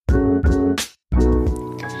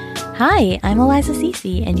Hi, I'm Eliza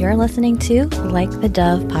Cece, and you're listening to Like the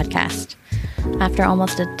Dove podcast. After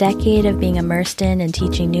almost a decade of being immersed in and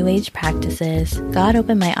teaching New Age practices, God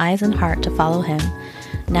opened my eyes and heart to follow Him.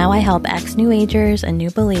 Now I help ex-New Agers and new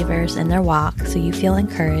believers in their walk so you feel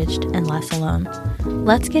encouraged and less alone.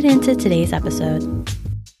 Let's get into today's episode.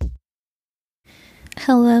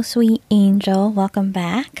 Hello, sweet angel. Welcome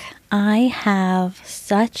back. I have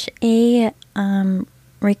such a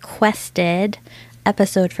requested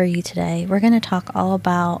episode for you today. We're going to talk all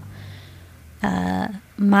about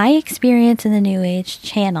my experience in the New Age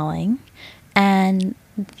channeling and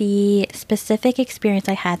the specific experience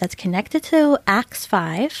I had that's connected to Acts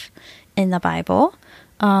 5 in the Bible,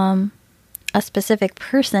 a specific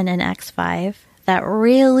person in Acts 5 that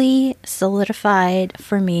really solidified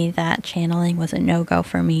for me that channeling was a no-go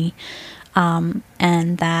for me, and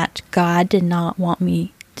that God did not want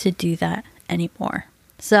me to do that anymore.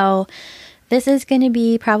 So this is going to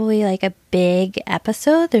be probably like a big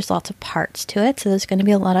episode. There's lots of parts to it. So there's going to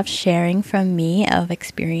be a lot of sharing from me of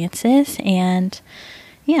experiences. And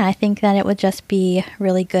yeah, I think that it would just be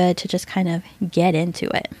really good to just kind of get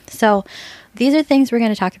into it. So these are things we're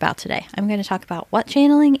going to talk about today. I'm going to talk about what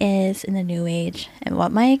channeling is in the New Age and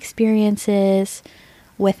what my experiences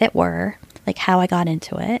with it were, like how I got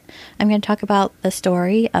into it. I'm going to talk about the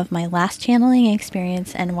story of my last channeling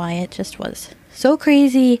experience and why it just was so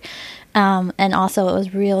crazy. And also it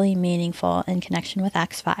was really meaningful in connection with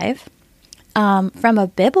Acts 5. From a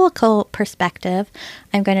biblical perspective,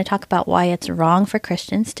 I'm going to talk about why it's wrong for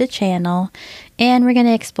Christians to channel, and we're going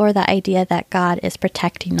to explore the idea that God is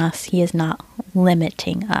protecting us. He is not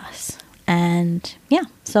limiting us. And yeah,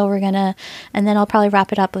 so we're going to, and then I'll probably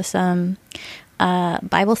wrap it up with some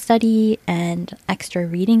Bible study and extra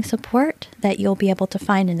reading support that you'll be able to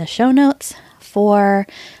find in the show notes for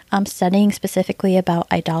studying specifically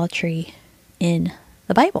about idolatry in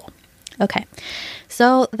the Bible. Okay,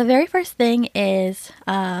 so the very first thing is,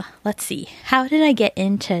 let's see, how did I get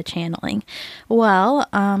into channeling? Well,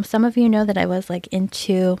 some of you know that I was in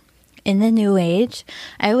the New Age.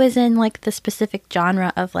 I was in the specific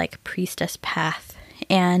genre of priestess path.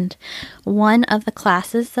 And one of the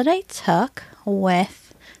classes that I took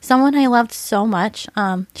with someone I loved so much,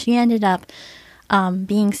 she ended up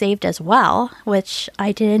being saved as well, which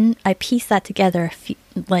I didn't. I pieced that together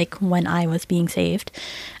when I was being saved.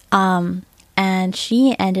 And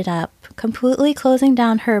she ended up completely closing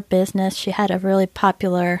down her business. She had a really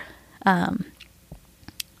popular,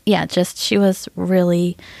 she was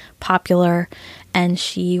really popular, and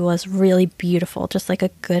she was really beautiful, just like a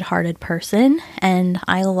good-hearted person. And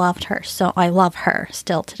I loved her. So I love her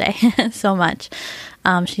still today so much.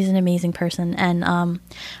 She's an amazing person. And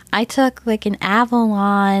I took an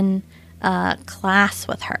Avalon class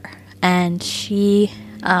with her, and she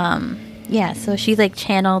so she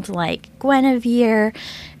channeled Guinevere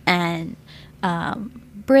and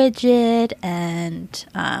Bridget and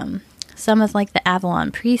some of the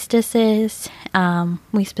Avalon priestesses.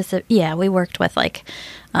 We worked with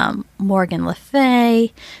Morgan Le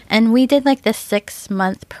Fay, and we did this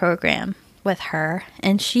 6-month program with her,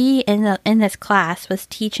 and she in this class was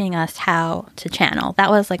teaching us how to channel. That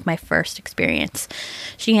was my first experience.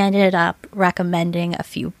 She ended up recommending a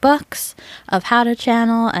few books of how to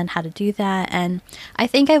channel and how to do that, and I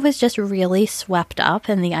think I was just really swept up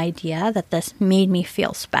in the idea that this made me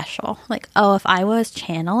feel special. If I was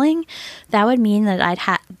channeling, that would mean that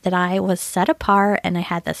that I was set apart and I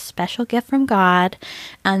had this special gift from God,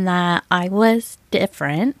 and that I was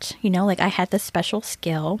different, I had this special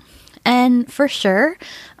skill. And for sure,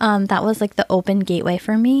 that was the open gateway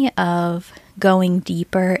for me of going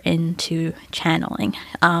deeper into channeling.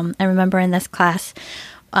 I remember in this class,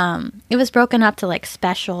 it was broken up to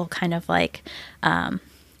special kind of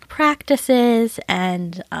practices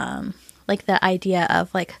and the idea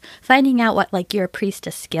of finding out what your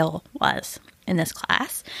priestess skill was in this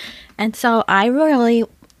class. And so I really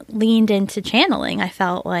leaned into channeling. I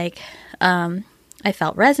felt I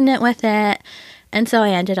felt resonant with it. And so I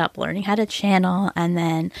ended up learning how to channel, and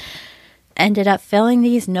then ended up filling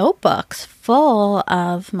these notebooks full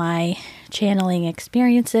of my channeling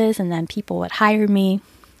experiences, and then people would hire me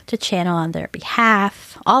to channel on their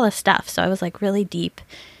behalf, all this stuff. So I was really deep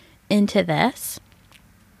into this.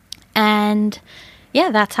 And yeah,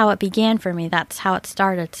 that's how it began for me. That's how it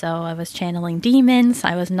started. So I was channeling demons.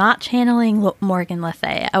 I was not channeling Morgan Le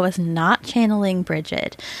Fay. I was not channeling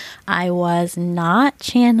Bridget. I was not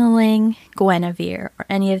channeling Guinevere or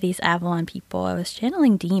any of these Avalon people. I was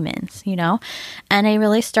channeling demons, And I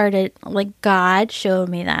really started, God showed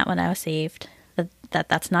me that when I was saved,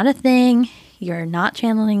 that's not a thing. You're not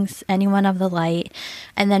channeling anyone of the light.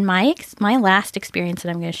 And then my last experience that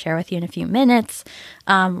I'm going to share with you in a few minutes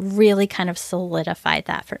really kind of solidified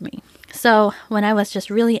that for me. So when I was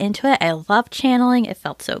just really into it, I loved channeling. It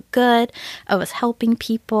felt so good. I was helping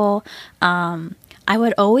people. I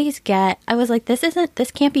would always I was like,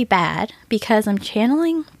 this can't be bad because I'm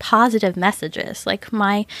channeling positive messages. Like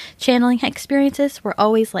my channeling experiences were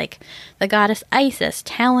always like the goddess Isis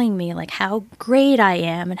telling me like how great I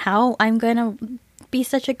am and how I'm going to be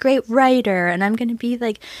such a great writer and I'm going to be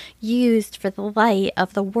like used for the light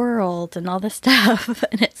of the world and all this stuff.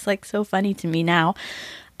 And it's like so funny to me now.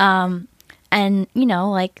 And, you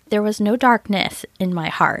know, like there was no darkness in my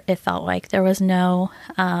heart. It felt like there was no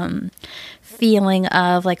feeling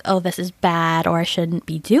of like, oh, this is bad or I shouldn't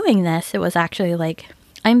be doing this. It was actually like,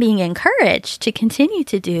 I'm being encouraged to continue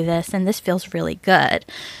to do this and this feels really good,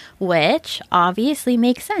 which obviously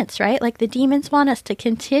makes sense, right? Like the demons want us to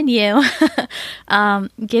continue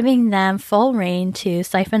giving them full reign to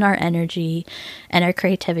siphon our energy and our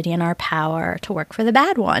creativity and our power to work for the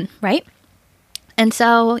bad one, right? And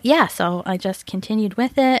so, yeah, so I just continued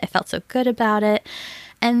with it. I felt so good about it.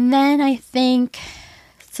 And then I think,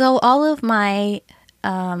 so all of my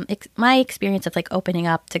my experience of like opening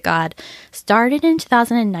up to God started in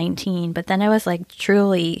 2019, but then I was like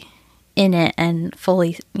truly in it and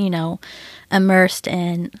fully, you know, immersed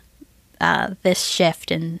in this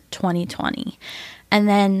shift in 2020. And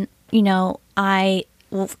then, you know, I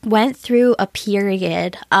went through a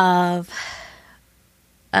period of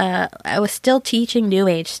I was still teaching New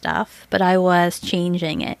Age stuff, but I was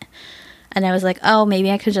changing it. And I was like, oh, maybe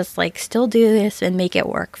I could just like still do this and make it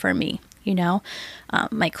work for me. You know,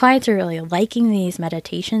 my clients are really liking these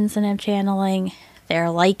meditations that I'm channeling. They're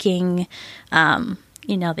liking,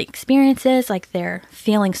 you know, the experiences, like they're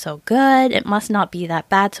feeling so good. It must not be that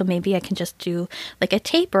bad. So maybe I can just do like a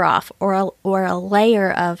taper off or a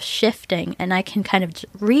layer of shifting, and I can kind of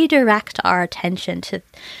redirect our attention to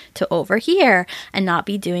over here and not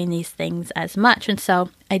be doing these things as much. And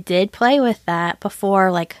so I did play with that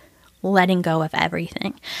before, like letting go of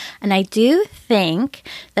everything. And I do think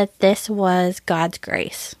that this was God's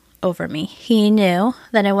grace over me. He knew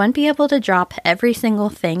that I wouldn't be able to drop every single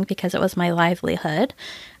thing because it was my livelihood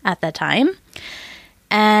at the time.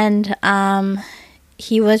 And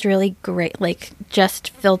he was really great, like just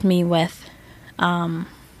filled me with,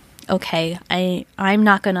 okay, I'm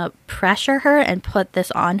not going to pressure her and put this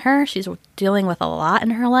on her. She's dealing with a lot in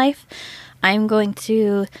her life. I'm going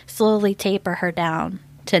to slowly taper her down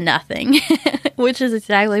to nothing, which is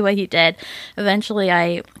exactly what he did. Eventually,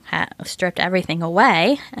 I stripped everything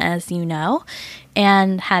away, as you know,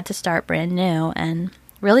 and had to start brand new and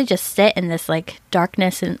really just sit in this like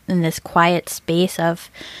darkness and in this quiet space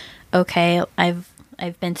of, okay, I've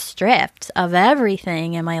been stripped of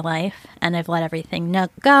everything in my life and I've let everything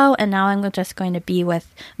go, and now I'm just going to be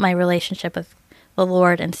with my relationship with the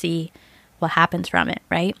Lord and see what happens from it,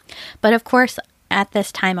 right? But of course, at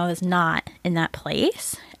this time, I was not in that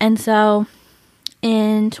place. And so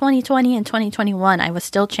in 2020 and 2021, I was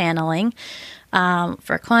still channeling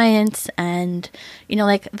for clients. And, you know,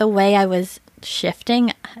 like the way I was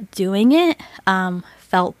shifting, doing it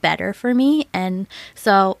felt better for me. And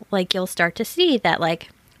so like you'll start to see that like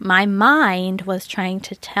my mind was trying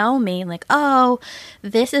to tell me like, oh,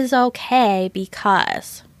 this is okay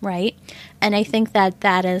because, right? And I think that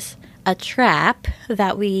that is a trap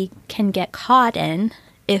that we can get caught in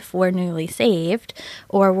if we're newly saved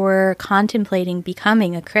or we're contemplating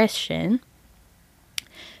becoming a Christian,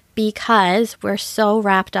 because we're so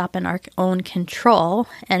wrapped up in our own control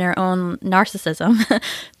and our own narcissism,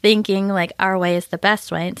 thinking like our way is the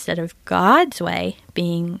best way instead of God's way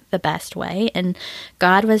being the best way. And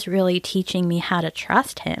God was really teaching me how to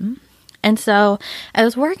trust him. And so I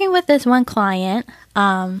was working with this one client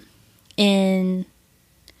in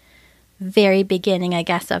very beginning, I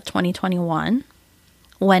guess, of 2021,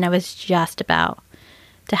 when I was just about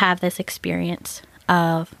to have this experience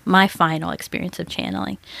of my final experience of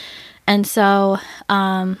channeling. And so,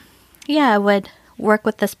 yeah, I would work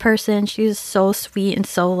with this person. She was so sweet and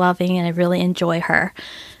so loving, and I really enjoy her.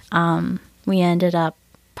 We ended up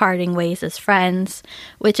parting ways as friends,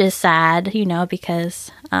 which is sad, you know,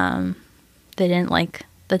 because they didn't like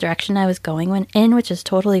the direction I was going in, which is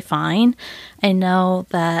totally fine. I know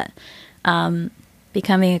that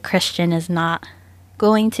becoming a Christian is not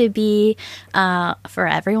going to be for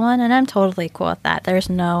everyone, and I'm totally cool with that. There's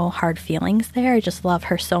no hard feelings there. I just love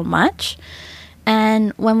her so much.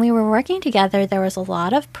 And when we were working together, there was a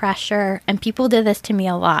lot of pressure, and people did this to me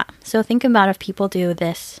a lot. So think about if people do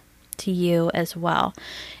this to you as well,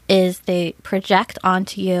 is they project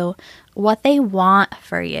onto you what they want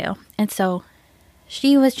for you. And so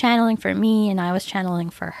she was channeling for me and I was channeling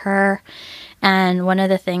for her. And one of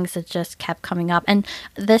the things that just kept coming up, and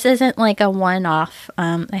this isn't like a one-off,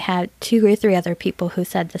 I had 2 or 3 other people who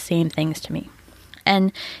said the same things to me.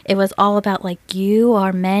 And it was all about like, you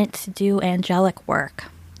are meant to do angelic work.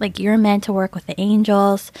 Like, you're meant to work with the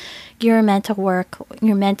angels. You're meant to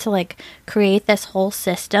like create this whole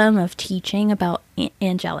system of teaching about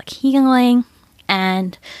angelic healing.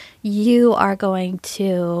 And you are going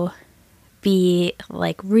to be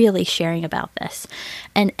like really sharing about this.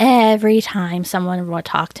 And every time someone would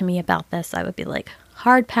talk to me about this, I would be like,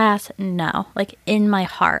 hard pass, no. Like, in my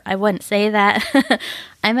heart, I wouldn't say that.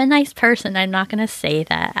 I'm a nice person. I'm not going to say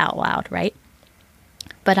that out loud, right?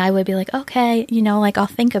 But I would be like, okay, like, I'll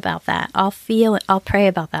think about that. I'll feel it. I'll pray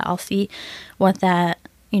about that. I'll see what that,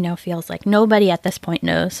 feels like. Nobody at this point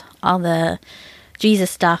knows all the Jesus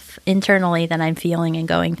stuff internally that I'm feeling and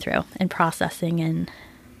going through and processing and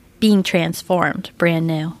being transformed brand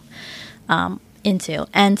new into.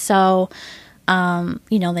 And so,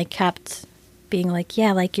 they kept being like,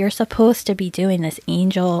 yeah, like, you're supposed to be doing this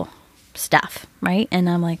angel stuff, right? And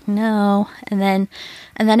I'm like, no. And then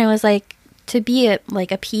it was like, to be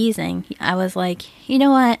like appeasing, I was like, you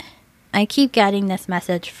know what? I keep getting this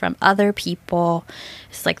message from other people.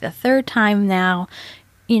 It's like the 3rd time now.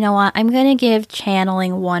 You know what? I'm going to give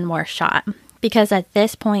channeling one more shot, because at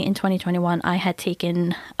this point in 2021, I had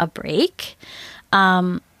taken a break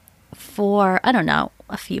for, I don't know,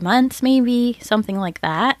 a few months, maybe something like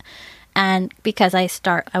that. And because I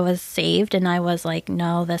was saved and I was like,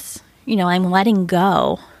 no, this, I'm letting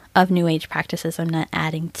go of New Age practices. I'm not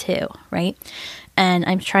adding to, right? And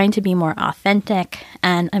I'm trying to be more authentic,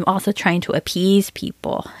 and I'm also trying to appease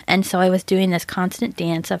people. And so I was doing this constant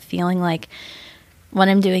dance of feeling like what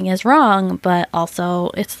I'm doing is wrong, but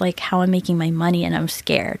also it's like how I'm making my money and I'm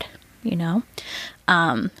scared,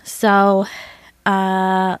 So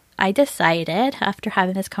I decided, after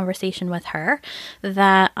having this conversation with her,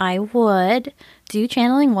 that I would do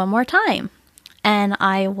channeling one more time. And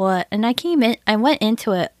I went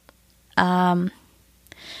into it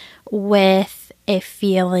with a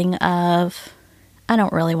feeling of, I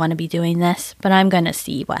don't really want to be doing this, but I'm going to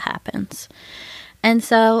see what happens. And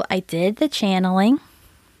so I did the channeling,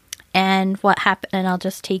 and what happened, and I'll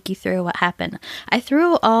just take you through what happened. I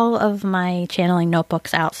threw all of my channeling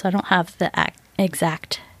notebooks out, so I don't have the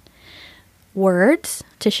exact words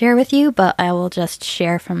to share with you, but I will just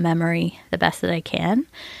share from memory the best that I can.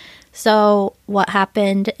 So what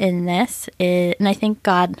happened in this is, and I think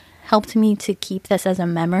God helped me to keep this as a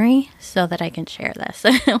memory so that I can share this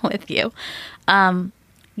with you.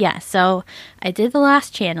 So I did the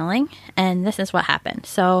last channeling, and this is what happened.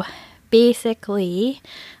 So basically,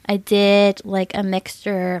 I did like a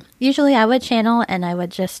mixture. Usually I would channel and I would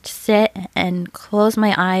just sit and close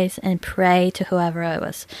my eyes and pray to whoever I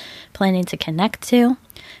was planning to connect to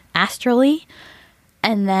astrally.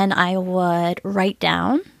 And then I would write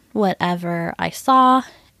down whatever I saw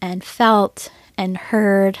and felt and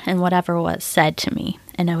heard and whatever was said to me.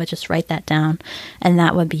 And I would just write that down, and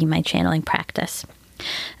that would be my channeling practice.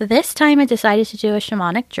 This time I decided to do a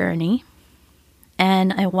shamanic journey,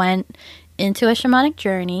 and I went into a shamanic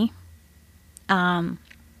journey. And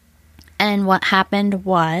what happened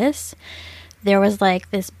was there was like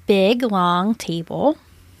this big long table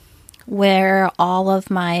where all of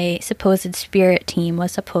my supposed spirit team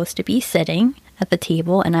was supposed to be sitting at the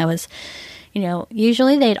table, and I was,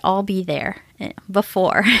 usually they'd all be there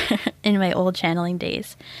before in my old channeling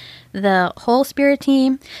days. The whole spirit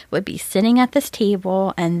team would be sitting at this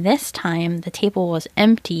table, and this time the table was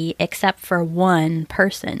empty except for one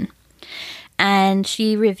person. And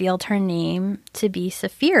she revealed her name to be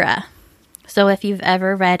Saphira. So if you've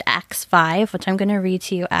ever read Acts 5, which I'm going to read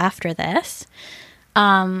to you after this,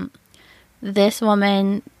 this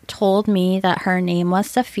woman told me that her name was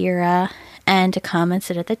Saphira and to come and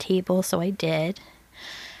sit at the table, so I did.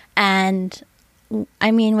 And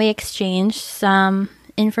we exchanged some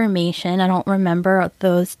information. I don't remember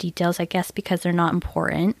those details, I guess, because they're not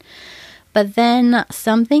important. But then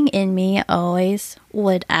something in me always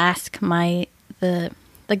would ask the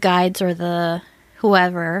guides or the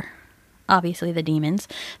whoever, obviously the demons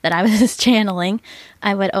that I was channeling,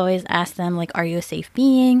 I would always ask them, like, are you a safe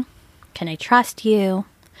being? Can I trust you?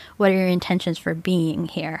 What are your intentions for being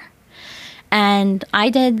here? And I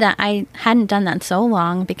did that. I hadn't done that in so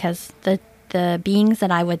long because the beings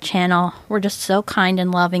that I would channel were just so kind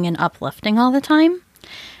and loving and uplifting all the time.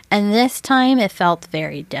 And this time it felt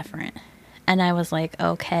very different. And I was like,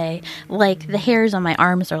 okay, like the hairs on my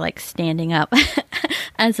arms are like standing up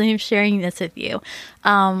as I'm sharing this with you.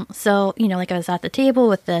 So, like I was at the table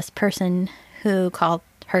with this person who called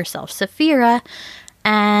herself Saphira,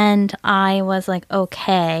 And I was like,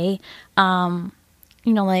 okay,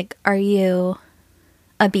 like, are you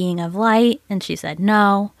a being of light? And she said,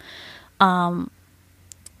 no.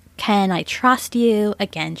 Can I trust you?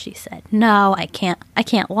 Again, she said, no, I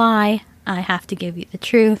can't lie. I have to give you the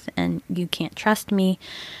truth and you can't trust me.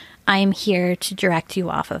 I am here to direct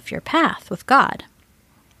you off of your path with God.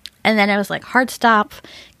 And then I was like, hard stop,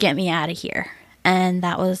 get me out of here. And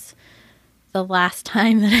that was the last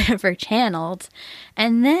time that I ever channeled.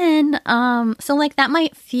 And then, so like that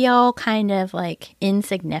might feel kind of like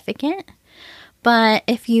insignificant, but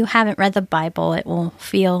if you haven't read the Bible, it will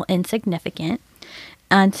feel insignificant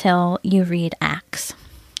until you read Acts.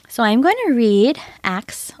 So I'm going to read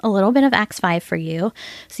Acts, a little bit of Acts 5 for you,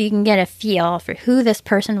 so you can get a feel for who this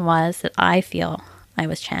person was that I feel I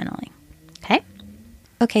was channeling. Okay?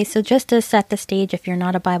 Okay, so just to set the stage, if you're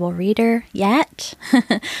not a Bible reader yet,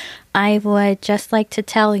 I would just like to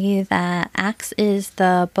tell you that Acts is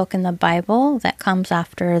the book in the Bible that comes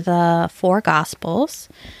after the 4 Gospels.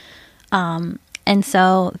 And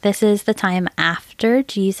so this is the time after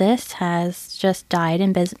Jesus has just died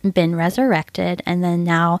and been resurrected. And then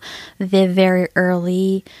now the very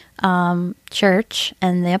early church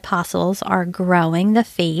and the apostles are growing the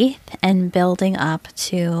faith and building up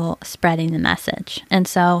to spreading the message. And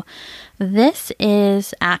so this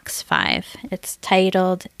is Acts 5. It's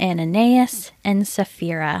titled Ananias and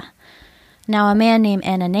Sapphira. Now a man named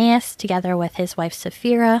Ananias, together with his wife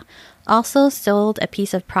Sapphira, also sold a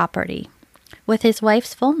piece of property. With his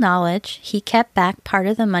wife's full knowledge, he kept back part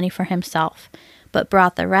of the money for himself, but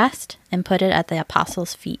brought the rest and put it at the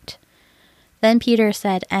apostles' feet. Then Peter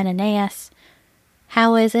said, Ananias,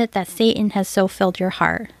 how is it that Satan has so filled your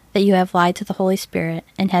heart that you have lied to the Holy Spirit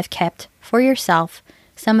and have kept for yourself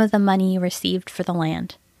some of the money you received for the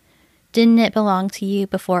land? Didn't it belong to you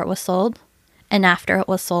before it was sold? And after it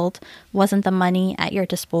was sold, wasn't the money at your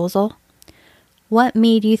disposal? What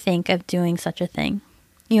made you think of doing such a thing?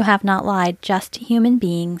 You have not lied just to human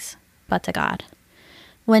beings, but to God.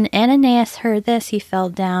 When Ananias heard this, he fell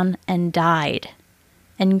down and died,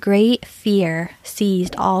 and great fear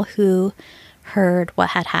seized all who heard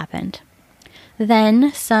what had happened.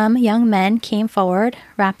 Then some young men came forward,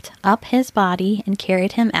 wrapped up his body, and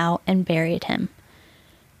carried him out and buried him.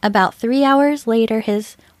 About 3 hours later,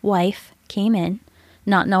 his wife came in,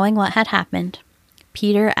 not knowing what had happened.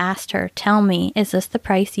 Peter asked her, tell me, is this the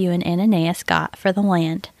price you and Ananias got for the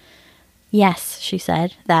land? Yes, she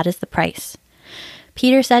said, that is the price.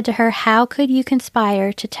 Peter said to her, how could you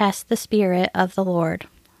conspire to test the Spirit of the Lord?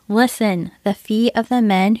 Listen, the feet of the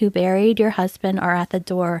men who buried your husband are at the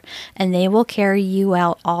door, and they will carry you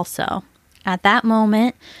out also. At that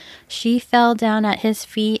moment, she fell down at his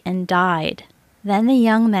feet and died. Then the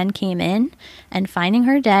young men came in, and finding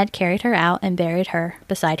her dead, carried her out and buried her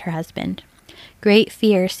beside her husband. Great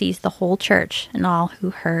fear seized the whole church and all who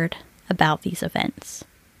heard about these events.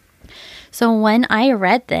 So when I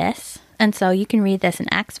read this, and so you can read this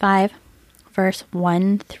in Acts 5, verse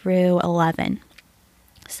 1 through 11.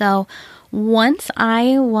 So once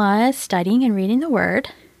I was studying and reading the word,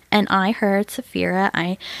 and I heard Sapphira,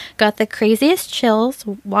 I got the craziest chills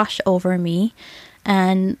wash over me,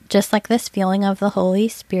 and just like this feeling of the Holy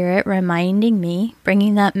Spirit reminding me,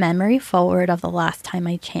 bringing that memory forward of the last time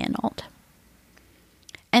I channeled.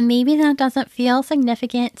 And maybe that doesn't feel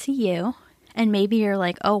significant to you. And maybe you're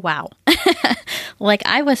like, oh, wow. Like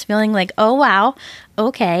I was feeling like, oh, wow.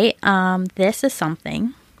 Okay, this is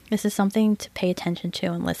something. This is something to pay attention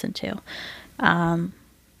to and listen to. And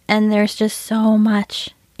there's just so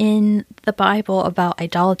much in the Bible about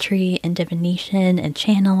idolatry and divination and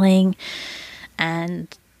channeling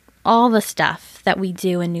and all the stuff that we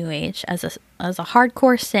do in New Age as a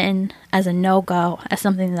hardcore sin, as a no-go, as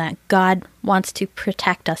something that God wants to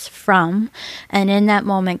protect us from. And in that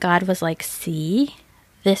moment, God was like, see,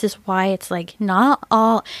 this is why it's like not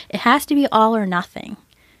all, it has to be all or nothing.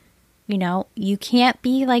 You know, you can't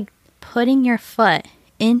be like putting your foot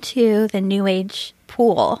into the New Age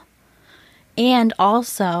pool and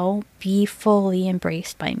also be fully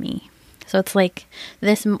embraced by me. So it's like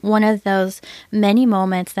this one of those many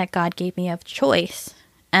moments that God gave me of choice.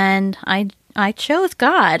 And I chose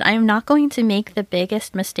God. I'm not going to make the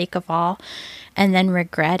biggest mistake of all and then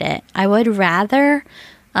regret it. I would rather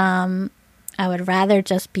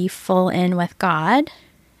just be full in with God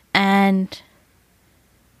and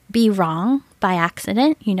be wrong by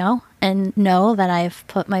accident, you know, and know that I've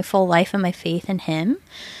put my full life and my faith in Him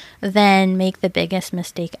than make the biggest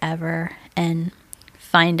mistake ever and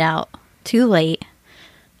find out too late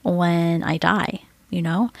when I die, you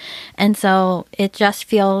know? And so it just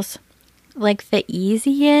feels like the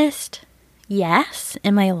easiest, yes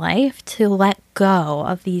in my life to let go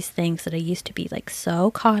of these things that I used to be like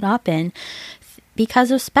so caught up in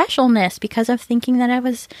because of specialness, because of thinking that I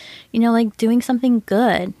was, like doing something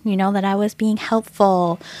good, that I was being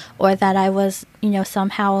helpful, or that I was,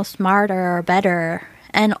 somehow smarter or better.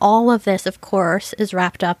 And all of this, of course, is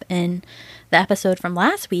wrapped up in the episode from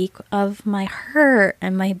last week of my hurt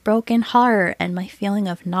and my broken heart and my feeling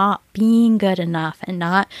of not being good enough and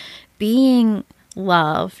not being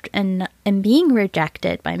loved and being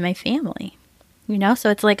rejected by my family. So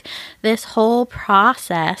it's like this whole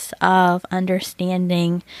process of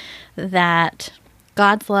understanding that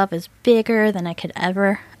God's love is bigger than I could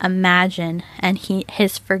ever imagine, and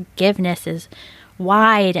his forgiveness is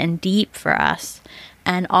wide and deep for us.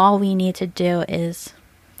 And all we need to do is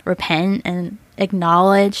repent and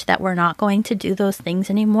acknowledge that we're not going to do those things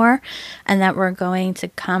anymore and that we're going to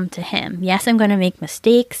come to him. Yes, I'm going to make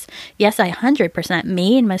mistakes. Yes, I 100%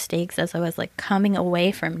 made mistakes as I was like coming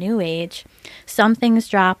away from New Age. Some things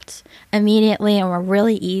dropped immediately and were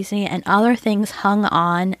really easy, and other things hung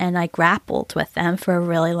on and I grappled with them for a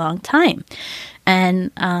really long time. And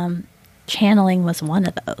channeling was one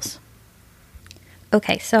of those.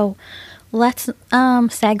 Okay, so let's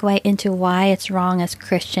segue into why it's wrong as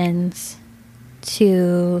Christians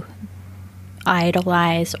to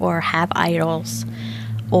idolize or have idols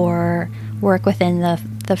or work within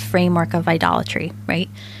the framework of idolatry, right?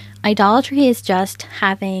 Idolatry is just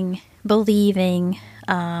having, believing,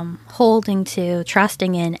 holding to,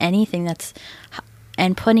 trusting in anything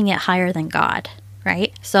and putting it higher than God,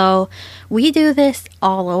 right? So we do this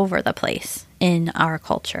all over the place in our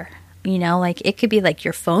culture. Like it could be like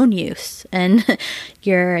your phone use and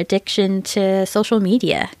your addiction to social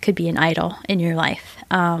media could be an idol in your life.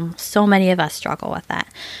 So many of us struggle with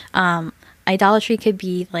that. Idolatry could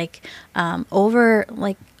be like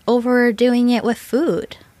overdoing it with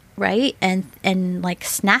food, right? And like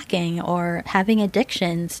snacking or having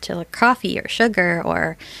addictions to like coffee or sugar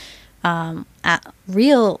or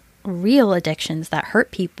real addictions that hurt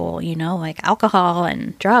people, like alcohol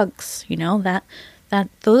and drugs, that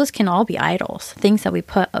those can all be idols, things that we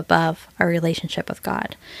put above our relationship with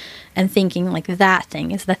God, and thinking like that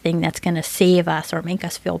thing is the thing that's going to save us or make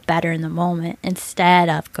us feel better in the moment instead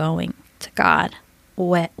of going to God,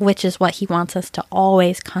 which is what he wants us to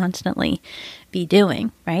always constantly be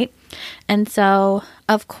doing, right? And so,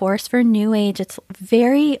 of course, for New Age, it's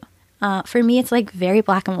very, for me, it's like very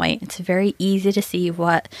black and white. It's very easy to see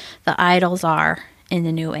what the idols are in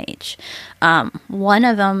the New Age. One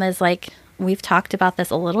of them is like, we've talked about this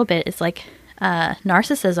a little bit, is like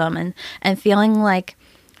narcissism and feeling like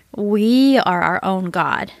we are our own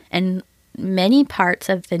God. And many parts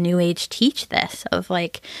of the New Age teach this of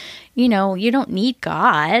like, you don't need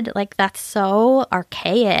God. Like that's so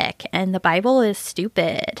archaic and the Bible is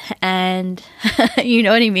stupid. And you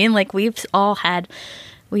know what I mean? Like we've had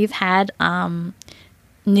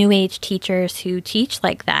New Age teachers who teach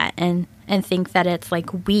like that and think that it's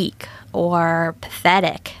like weak or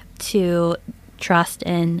pathetic to trust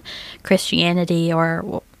in Christianity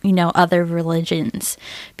or, other religions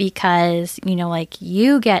because, like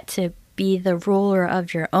you get to be the ruler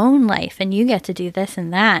of your own life and you get to do this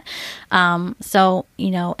and that. So,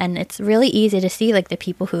 and it's really easy to see like the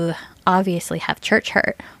people who obviously have church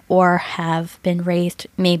hurt or have been raised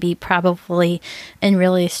probably in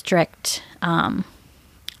really strict,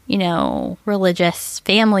 religious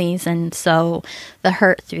families. And so the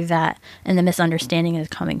hurt through that and the misunderstanding is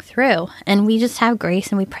coming through. And we just have grace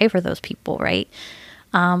and we pray for those people, right?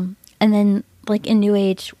 And then like in New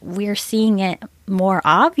Age, we're seeing it more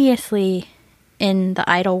obviously in the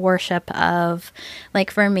idol worship of,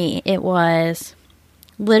 like for me, it was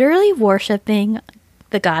literally worshiping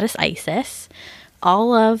the goddess Isis.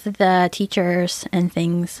 All of the teachers and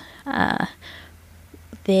things,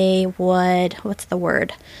 they would,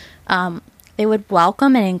 they would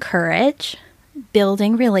welcome and encourage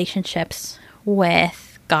building relationships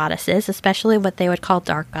with goddesses, especially what they would call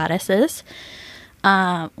dark goddesses,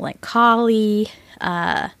 like Kali,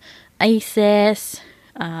 Isis,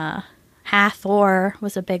 Hathor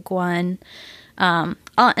was a big one. And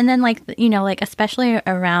then like, especially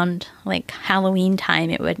around like Halloween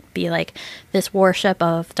time, it would be like this worship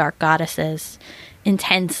of dark goddesses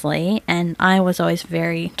intensely. And I was always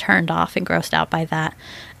very turned off and grossed out by that.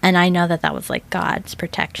 And I know that was like God's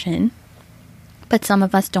protection. But some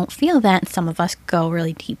of us don't feel that. And some of us go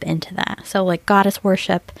really deep into that. So like goddess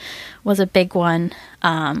worship was a big one.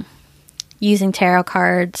 Using tarot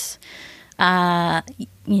cards, any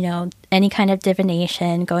kind of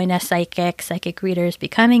divination, going to psychic readers,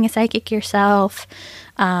 becoming a psychic yourself,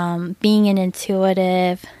 being an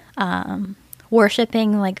intuitive,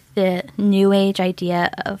 worshiping like the New Age idea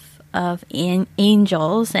of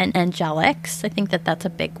angels and angelics. I think that that's a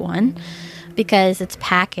big one because it's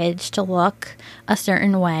packaged to look a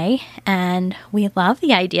certain way, and we love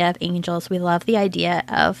the idea of angels. We love the idea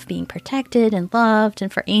of being protected and loved,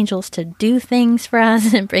 and for angels to do things for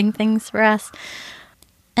us and bring things for us.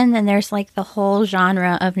 And then there's like the whole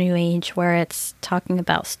genre of New Age where it's talking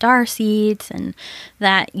about star seeds and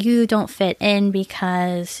that you don't fit in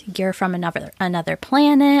because you're from another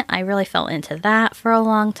planet. I really fell into that for a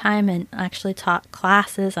long time and actually taught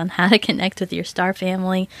classes on how to connect with your star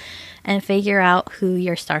family and figure out who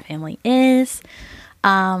your star family is.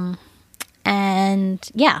 And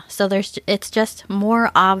yeah, so it's just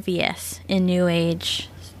more obvious in New Age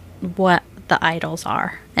what the idols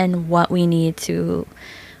are and what we need to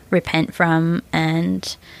repent from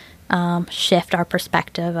and shift our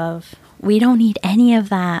perspective of we don't need any of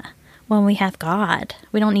that when we have God.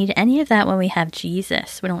 We don't need any of that when we have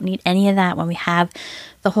Jesus. We don't need any of that when we have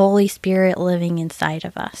the Holy Spirit living inside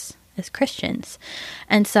of us as Christians.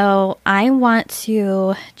 And so I want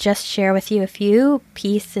to just share with you a few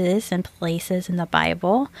pieces and places in the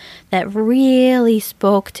Bible that really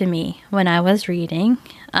spoke to me when I was reading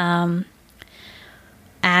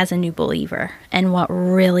as a new believer, and what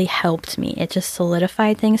really helped me. It just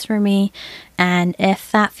solidified things for me. And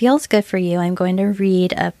if that feels good for you, I'm going to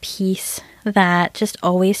read a piece that just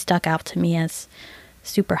always stuck out to me as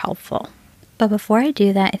super helpful. But before I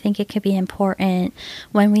do that, I think it could be important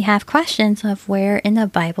when we have questions of where in the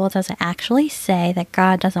Bible does it actually say that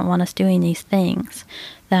God doesn't want us doing these things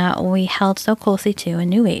that we held so closely to in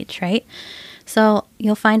New Age, right? So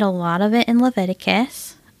you'll find a lot of it in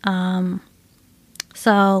Leviticus.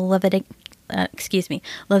 Leviticus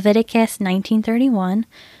 19:31,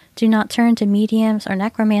 do not turn to mediums or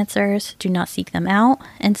necromancers, do not seek them out,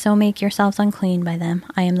 and so make yourselves unclean by them.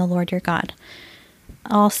 I am the Lord your God.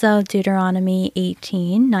 Also Deuteronomy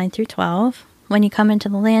 18:9-12, when you come into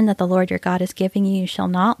the land that the Lord your God is giving you, you shall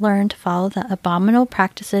not learn to follow the abominable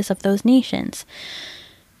practices of those nations.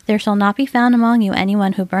 There shall not be found among you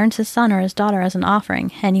anyone who burns his son or his daughter as an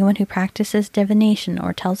offering, anyone who practices divination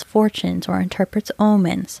or tells fortunes or interprets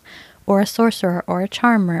omens, or a sorcerer or a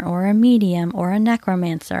charmer or a medium or a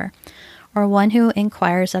necromancer, or one who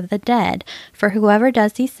inquires of the dead, for whoever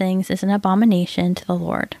does these things is an abomination to the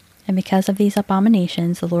Lord. And because of these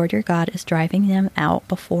abominations, the Lord your God is driving them out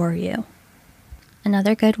before you.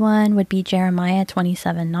 Another good one would be Jeremiah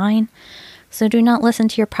 27:9. So do not listen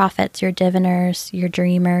to your prophets, your diviners, your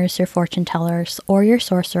dreamers, your fortune tellers, or your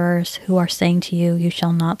sorcerers who are saying to you, you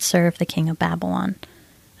shall not serve the king of Babylon.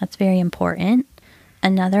 That's very important.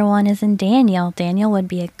 Another one is in Daniel. Daniel would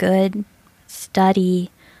be a good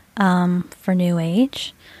study for New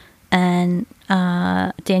Age. And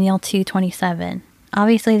Daniel 2:27.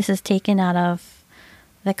 Obviously, this is taken out of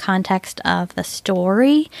the context of the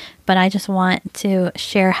story, but I just want to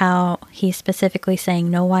share how he's specifically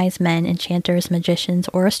saying no wise men, enchanters, magicians,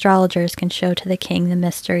 or astrologers can show to the king the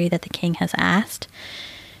mystery that the king has asked,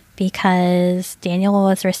 because Daniel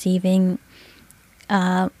was receiving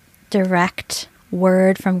direct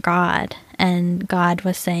word from God, and God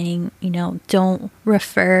was saying, don't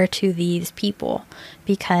refer to these people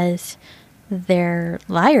because they're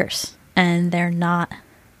liars and they're not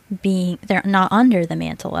under the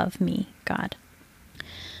mantle of me, God.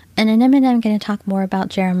 And in a minute, I'm going to talk more about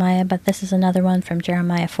Jeremiah, but this is another one from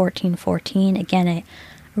Jeremiah 14:14. Again, I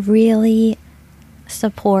really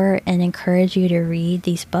support and encourage you to read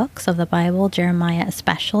these books of the Bible, Jeremiah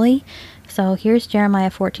especially. So here's Jeremiah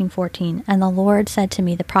 14:14. And the Lord said to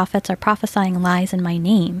me, the prophets are prophesying lies in my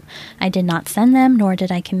name. I did not send them, nor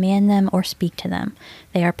did I command them or speak to them.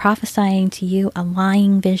 They are prophesying to you a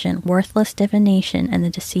lying vision, worthless divination, and the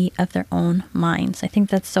deceit of their own minds. I think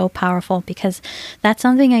that's so powerful because that's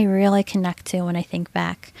something I really connect to when I think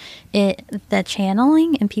back. The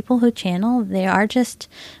channeling and people who channel, they are just,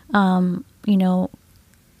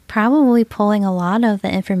 probably pulling a lot of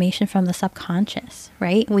the information from the subconscious,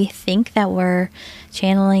 right? We think that we're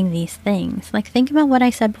channeling these things. Like, think about what I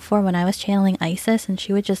said before when I was channeling Isis and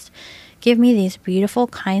she would just give me these beautiful,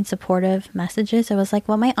 kind, supportive messages. It was like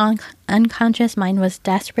what my unconscious mind was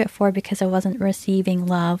desperate for because I wasn't receiving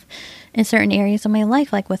love in certain areas of my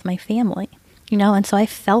life, like with my family, and so I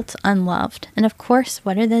felt unloved. And of course,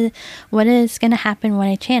 what is going to happen when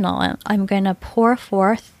I channel? I'm going to pour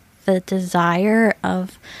forth the desire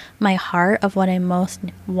of my heart of what I most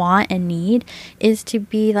want and need is to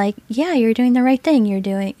be like, yeah, you're doing the right thing.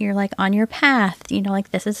 You're like on your path,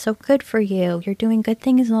 like this is so good for you. You're doing good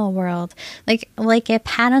things in the world. Like a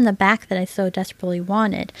pat on the back that I so desperately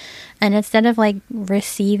wanted. And instead of like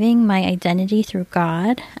receiving my identity through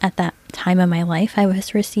God at that, time of my life, I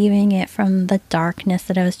was receiving it from the darkness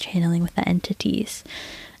that I was channeling with the entities.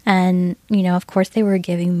 And, of course, they were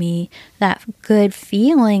giving me that good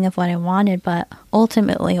feeling of what I wanted, but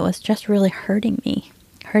ultimately it was just really hurting me,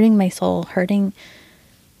 hurting my soul, hurting,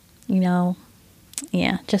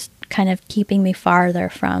 just kind of keeping me farther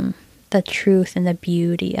from the truth and the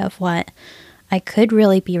beauty of what I could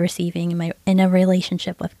really be receiving in a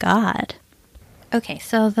relationship with God. Okay,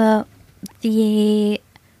 so the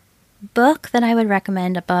book that I would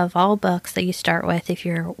recommend above all books that you start with if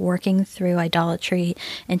you're working through idolatry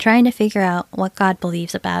and trying to figure out what God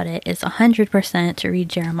believes about it is 100% to read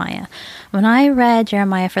Jeremiah. When I read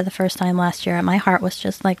Jeremiah for the first time last year, my heart was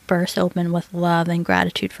just like burst open with love and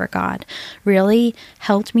gratitude for God. Really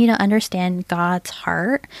helped me to understand God's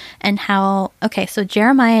heart and how, so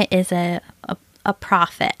Jeremiah is a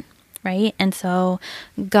prophet. Right? And so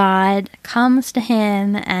God comes to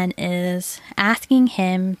him and is asking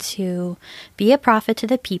him to be a prophet to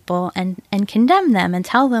the people and condemn them and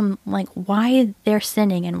tell them like why they're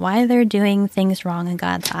sinning and why they're doing things wrong in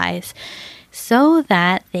God's eyes so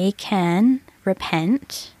that they can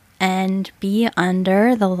repent and be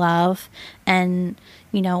under the love and,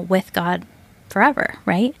 with God forever,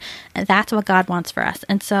 right? And that's what God wants for us.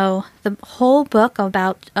 And so the whole book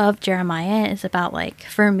of Jeremiah is about, like,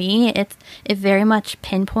 for me, it very much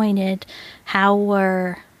pinpointed how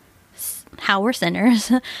we're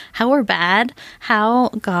sinners, how we're bad, how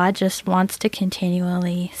God just wants to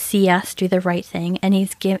continually see us do the right thing. And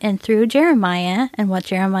and through Jeremiah and what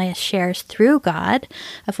Jeremiah shares through God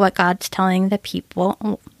of what God's telling the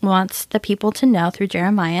people, wants the people to know through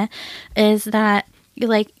Jeremiah is that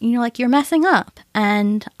you're messing up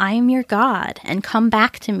and I'm your God and come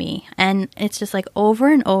back to me. And it's just like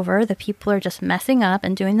over and over, the people are just messing up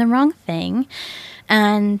and doing the wrong thing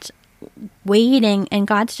and waiting. And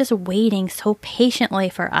God's just waiting so patiently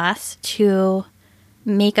for us to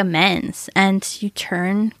make amends and to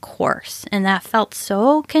turn course. And that felt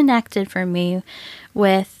so connected for me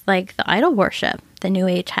with like the idol worship the New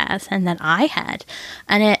Age has and that I had.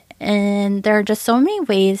 And there are just so many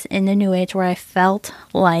ways in the New Age where I felt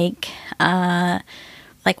like, wow,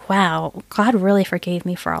 God really forgave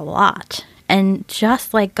me for a lot. And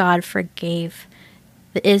just like God forgave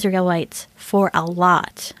the Israelites for a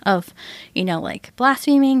lot of, like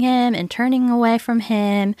blaspheming him and turning away from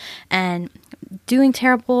him and doing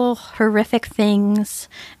terrible, horrific things.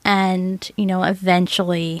 And,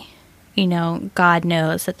 eventually, God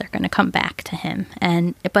knows that they're going to come back to him.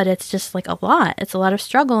 But it's just like a lot. It's a lot of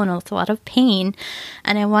struggle and it's a lot of pain.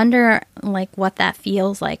 And I wonder like what that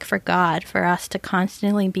feels like for God, for us to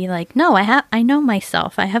constantly be like, no, I know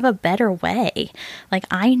myself. I have a better way. Like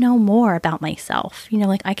I know more about myself,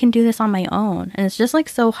 like I can do this on my own. And it's just like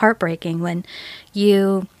so heartbreaking when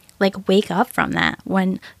you like wake up from that,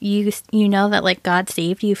 when you know that like God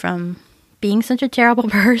saved you from being such a terrible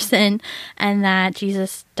person and that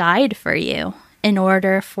Jesus died for you in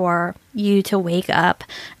order for you to wake up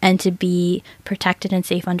and to be protected and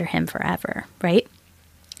safe under him forever, right?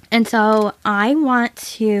 And so I want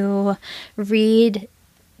to read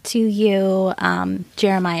to you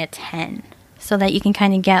Jeremiah 10 so that you can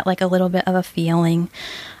kind of get like a little bit of a feeling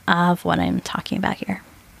of what I'm talking about here.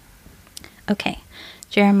 Okay.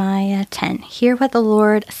 Jeremiah 10. Hear what the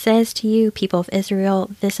Lord says to you, people of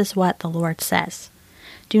Israel. This is what the Lord says.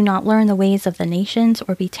 Do not learn the ways of the nations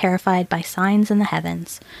or be terrified by signs in the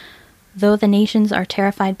heavens, though the nations are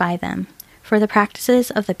terrified by them. For the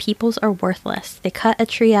practices of the peoples are worthless. They cut a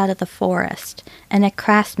tree out of the forest, and a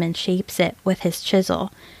craftsman shapes it with his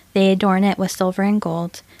chisel. They adorn it with silver and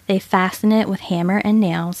gold. They fasten it with hammer and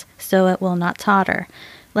nails, so it will not totter.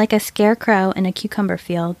 Like a scarecrow in a cucumber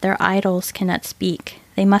field, their idols cannot speak.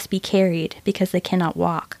 They must be carried, because they cannot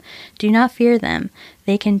walk. Do not fear them.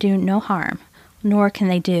 They can do no harm, nor can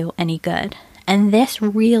they do any good. And this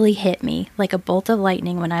really hit me like a bolt of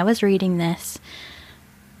lightning when I was reading this,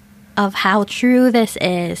 of how true this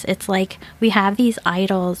is. It's like we have these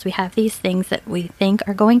idols, we have these things that we think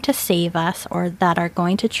are going to save us or that are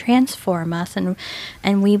going to transform us,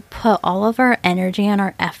 and we put all of our energy and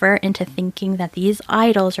our effort into thinking that these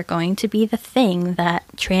idols are going to be the thing that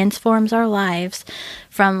transforms our lives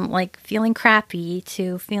from like feeling crappy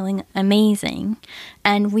to feeling amazing.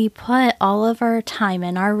 And we put all of our time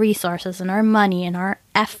and our resources and our money and our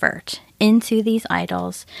effort into these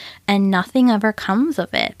idols, and nothing ever comes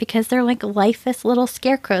of it because they're like lifeless little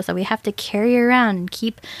scarecrows that we have to carry around and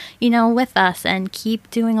keep, with us and keep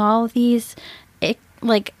doing all of these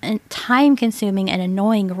like time consuming and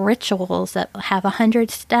annoying rituals that have 100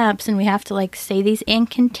 steps, and we have to like say these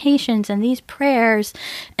incantations and these prayers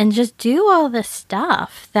and just do all this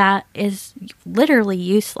stuff that is literally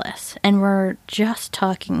useless. And we're just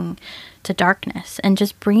talking to darkness and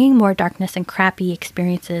just bringing more darkness and crappy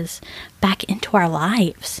experiences back into our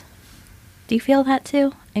lives. Do you feel that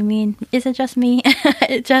too? I mean, is it just me?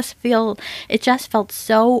 It just felt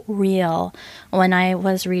so real when I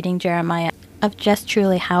was reading Jeremiah, of just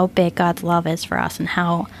truly how big God's love is for us, and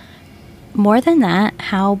how, more than that,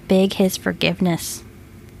 how big his forgiveness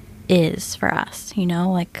is for us, you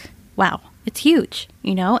know, like, wow, it's huge,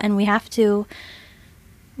 you know, and we have to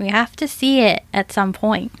see it at some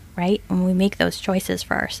point, right? When we make those choices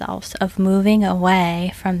for ourselves of moving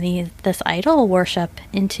away from this idol worship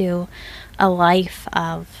into a life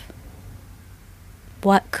of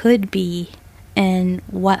what could be and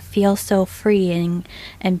what feels so freeing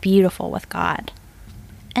and beautiful with God.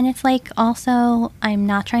 And it's like, also, I'm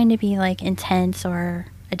not trying to be like intense or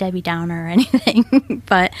a Debbie Downer or anything,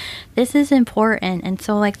 but this is important. And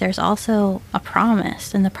so like there's also a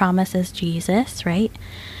promise, and the promise is Jesus, right?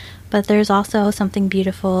 But there's also something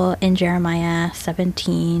beautiful in Jeremiah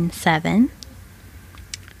 17:7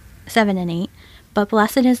 and 8. But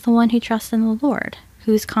blessed is the one who trusts in the Lord,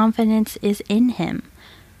 whose confidence is in him.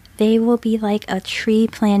 They will be like a tree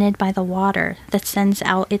planted by the water that sends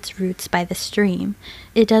out its roots by the stream.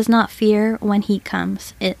 It does not fear when heat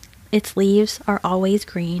comes. Its leaves are always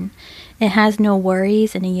green. It has no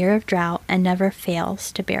worries in a year of drought and never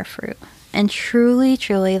fails to bear fruit. And truly,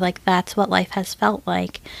 truly, like that's what life has felt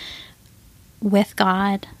like with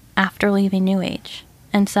God after leaving New Age.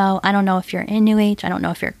 And so I don't know if you're in New Age. I don't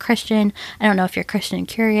know if you're a Christian. I don't know if you're Christian and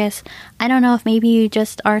curious. I don't know if maybe you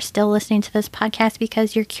just are still listening to this podcast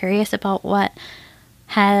because you're curious about what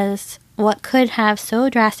could have so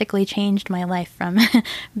drastically changed my life from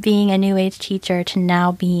being a New Age teacher to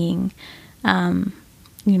now being, a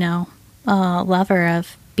lover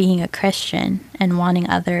of being a Christian and wanting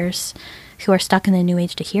others who are stuck in the New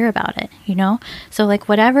Age to hear about it, you know? So like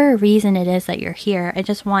whatever reason it is that you're here, I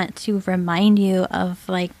just want to remind you of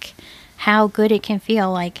like how good it can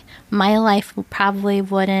feel. Like my life probably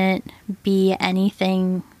wouldn't be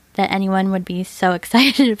anything that anyone would be so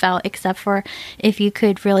excited about, except for if you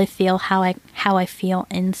could really feel how I feel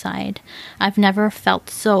inside. I've never felt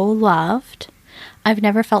so loved. I've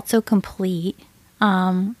never felt so complete.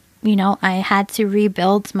 I had to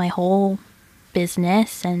rebuild my whole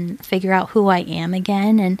business and figure out who I am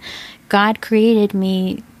again, and God created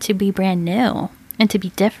me to be brand new and to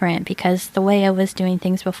be different, because the way I was doing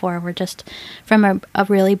things before were just from a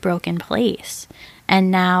really broken place, and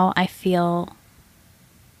now I feel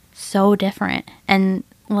so different. And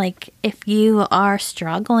like, if you are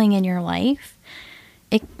struggling in your life,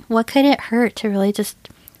 what could it hurt to really just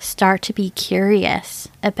start to be curious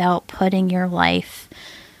about putting your life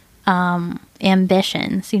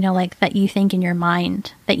ambitions, like that you think in your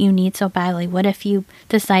mind that you need so badly. What if you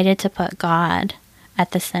decided to put God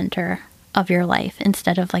at the center of your life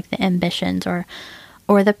instead of like the ambitions or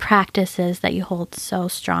the practices that you hold so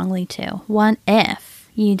strongly to? What if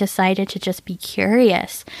you decided to just be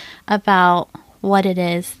curious about what it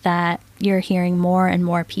is that you're hearing more and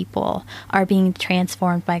more people are being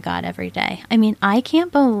transformed by God every day? I mean, I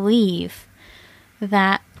can't believe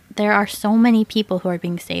that there are so many people who are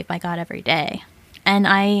being saved by God every day.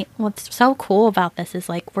 And what's so cool about this is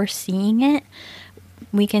like we're seeing it.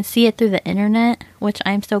 We can see it through the internet, which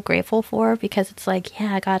I'm so grateful for, because it's like,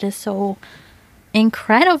 yeah, God is so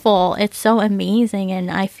incredible. It's so amazing.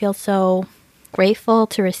 And I feel so grateful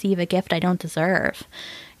to receive a gift I don't deserve,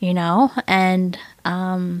 And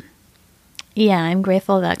I'm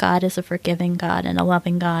grateful that God is a forgiving God and a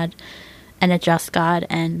loving God and a just God,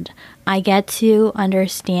 and I get to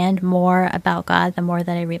understand more about God the more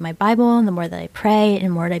that I read my Bible, and the more that I pray,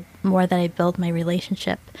 and more that I build my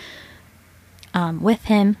relationship with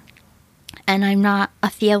Him. And I'm not a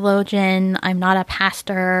theologian, I'm not a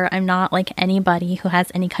pastor, I'm not like anybody who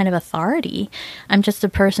has any kind of authority. I'm just a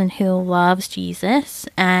person who loves Jesus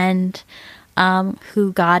and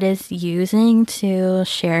who God is using to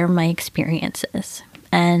share my experiences.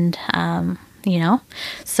 And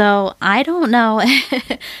so I don't know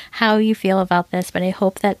how you feel about this, but I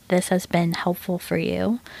hope that this has been helpful for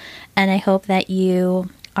you. And I hope that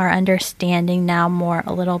you are understanding now more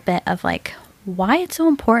a little bit of like why it's so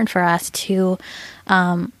important for us to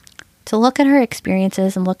look at our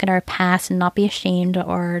experiences and look at our past and not be ashamed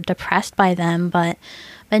or depressed by them, but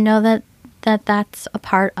know that that's a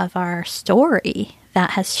part of our story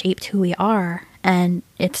that has shaped who we are. And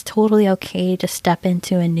it's totally okay to step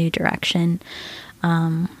into a new direction.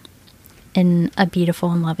 in a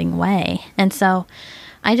beautiful and loving way. And so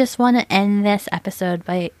I just want to end this episode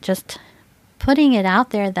by just putting it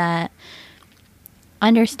out there that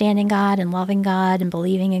understanding God and loving God and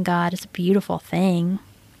believing in God is a beautiful thing.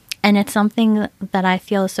 And it's something that I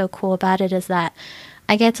feel is so cool about it is that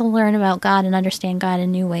I get to learn about God and understand God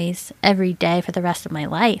in new ways every day for the rest of my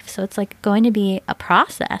life. So it's like going to be a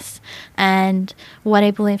process. And what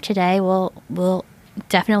I believe today will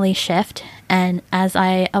definitely shift. And as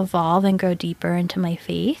I evolve and grow deeper into my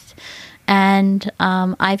faith, and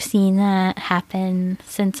I've seen that happen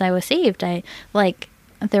since I was saved.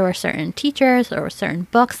 There were certain teachers or certain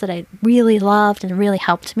books that I really loved and really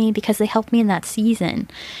helped me because they helped me in that season,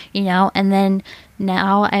 and then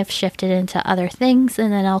now I've shifted into other things,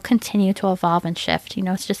 and then I'll continue to evolve and shift.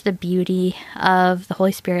 It's just the beauty of the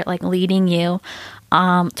Holy Spirit, leading you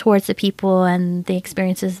towards the people and the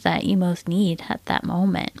experiences that you most need at that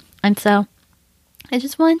moment. And so I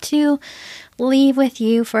just want to leave with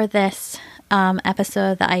you for this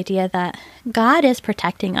episode the idea that God is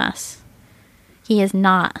protecting us. He is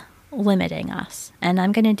not limiting us. And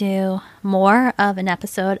I'm going to do more of an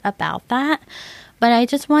episode about that. But I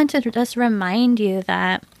just want to just remind you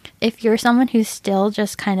that if you're someone who's still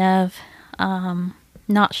just kind of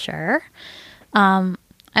not sure, I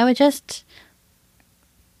would just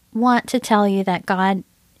want to tell you that God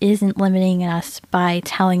isn't limiting us by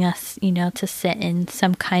telling us, to sit in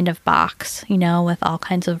some kind of box, with all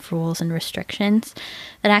kinds of rules and restrictions.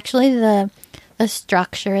 That actually the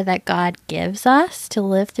structure that God gives us to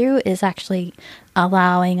live through is actually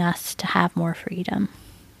allowing us to have more freedom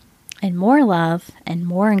and more love and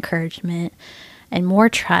more encouragement and more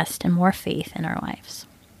trust and more faith in our lives.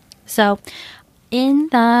 So in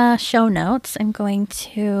the show notes, I'm going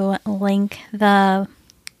to link the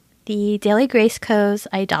Daily Grace Co.'s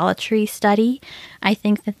idolatry study. I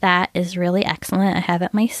think that is really excellent. I have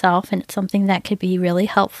it myself, and it's something that could be really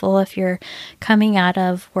helpful if you're coming out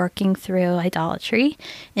of working through idolatry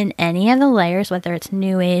in any of the layers, whether it's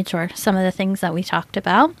New Age or some of the things that we talked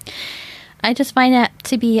about. I just find that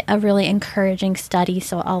to be a really encouraging study,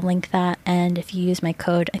 so I'll link that. And if you use my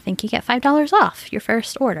code, I think you get $5 off your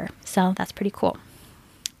first order. So that's pretty cool.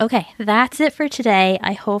 Okay, that's it for today.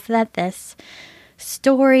 I hope that this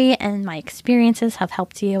story and my experiences have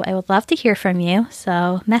helped you. I would love to hear from you.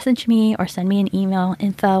 So message me or send me an email,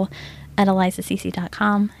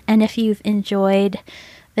 info@elizacc.com. And if you've enjoyed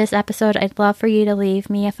this episode, I'd love for you to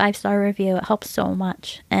leave me a 5-star review. It helps so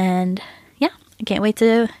much. And yeah, I can't wait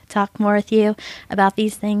to talk more with you about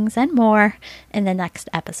these things and more in the next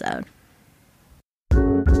episode.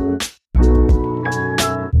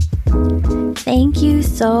 Thank you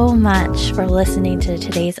so much for listening to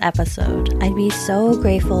today's episode. I'd be so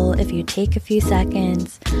grateful if you take a few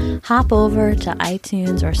seconds, hop over to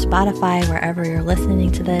iTunes or Spotify, wherever you're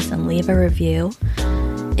listening to this, and leave a review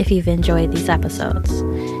if you've enjoyed these episodes.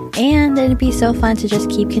 And it'd be so fun to just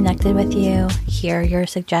keep connected with you, hear your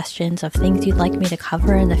suggestions of things you'd like me to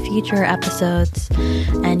cover in the future episodes.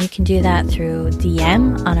 And you can do that through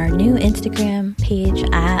DM on our new Instagram page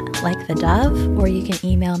 @LikeTheDove, or you can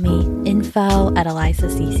email me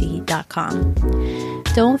info@elizacc.com.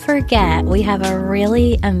 Don't forget, we have a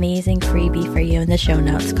really amazing freebie for you in the show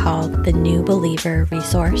notes called the New Believer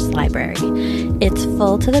Resource Library. It's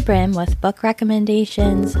full to the brim with book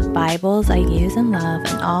recommendations, Bibles I use and love,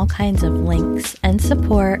 and all kinds of links and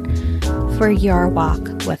support for your walk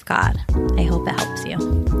with God. I hope it helps you.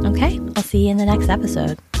 Okay, I'll see you in the next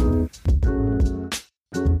episode.